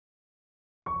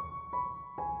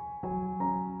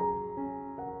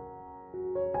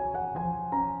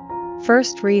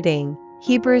First reading,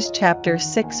 Hebrews chapter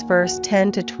 6 verse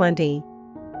 10 to 20.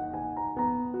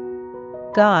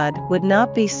 God would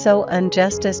not be so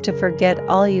unjust as to forget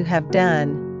all you have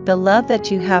done, the love that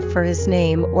you have for His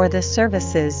name, or the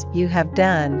services you have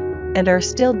done, and are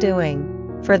still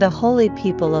doing, for the holy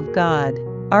people of God.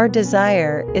 Our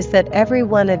desire is that every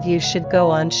one of you should go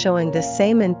on showing the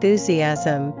same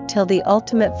enthusiasm till the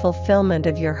ultimate fulfillment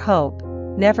of your hope,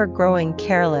 never growing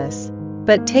careless,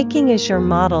 but taking as your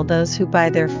model those who by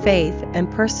their faith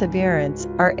and perseverance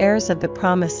are heirs of the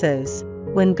promises,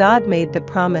 when God made the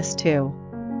promise to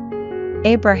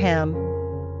Abraham,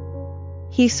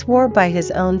 He swore by His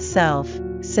own self,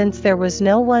 since there was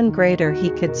no one greater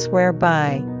He could swear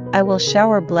by, I will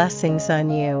shower blessings on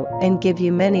you and give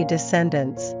you many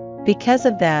descendants. Because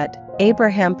of that,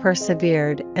 Abraham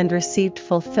persevered and received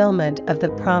fulfillment of the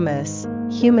promise.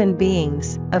 Human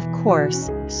beings, of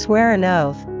course, swear an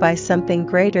oath by something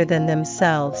greater than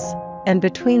themselves, and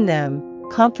between them,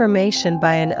 confirmation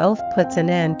by an oath puts an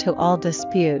end to all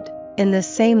dispute. In the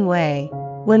same way,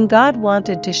 when God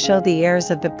wanted to show the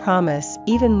heirs of the promise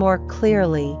even more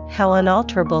clearly how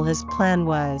unalterable His plan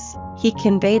was, He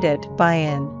conveyed it by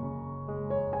an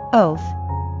oath,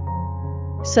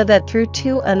 so that through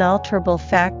two unalterable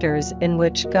factors in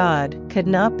which God could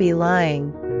not be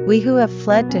lying, we who have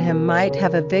fled to Him might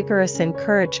have a vigorous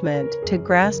encouragement to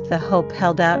grasp the hope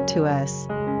held out to us.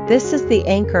 This is the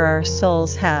anchor our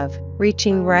souls have,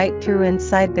 reaching right through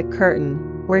inside the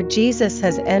curtain, where Jesus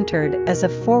has entered as a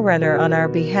forerunner on our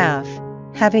behalf,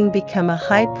 having become a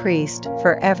high priest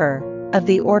forever, of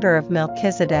the order of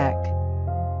Melchizedek.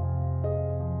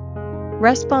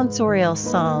 Responsorial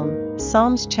Psalm,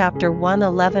 Psalms chapter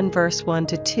 111 verse 1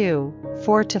 to 2,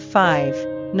 4 to 5,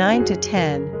 9 to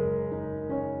 10.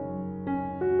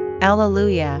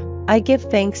 Alleluia! I give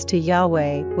thanks to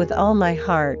Yahweh with all my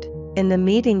heart, in the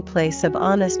meeting place of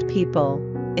honest people,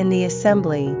 in the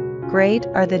assembly. Great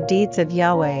are the deeds of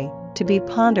Yahweh, to be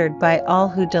pondered by all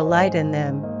who delight in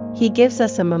them. He gives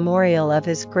us a memorial of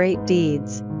His great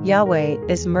deeds. Yahweh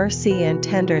is mercy and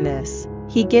tenderness.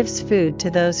 He gives food to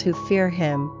those who fear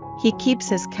Him. He keeps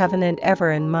His covenant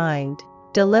ever in mind.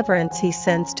 Deliverance He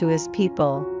sends to His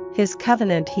people. His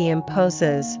covenant He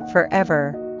imposes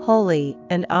forever. Holy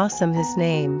and awesome His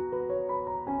name.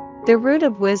 The root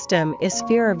of wisdom is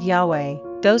fear of Yahweh.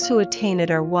 Those who attain it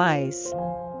are wise.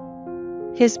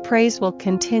 His praise will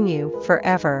continue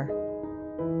forever.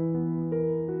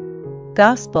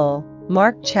 Gospel,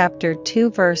 Mark chapter 2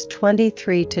 verse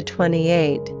 23 to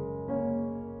 28.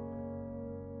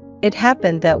 It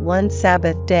happened that one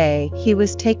Sabbath day He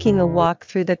was taking a walk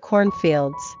through the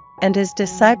cornfields, and His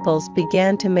disciples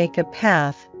began to make a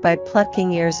path by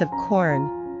plucking ears of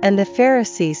corn. And the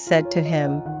Pharisees said to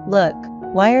Him, Look,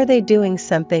 why are they doing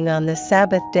something on the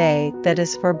Sabbath day that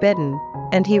is forbidden?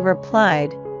 And He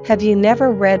replied, Have you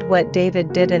never read what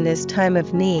David did in his time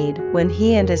of need when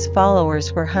he and his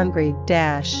followers were hungry?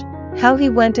 How he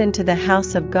went into the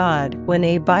house of God when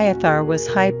Abiathar was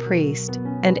high priest,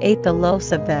 and ate the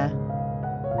loaves of the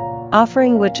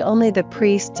offering which only the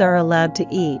priests are allowed to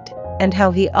eat, and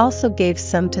how He also gave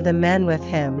some to the men with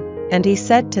Him. And He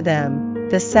said to them,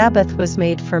 The Sabbath was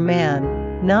made for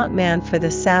man, not man for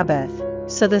the Sabbath.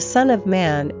 So the Son of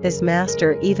Man is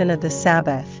master even of the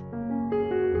Sabbath.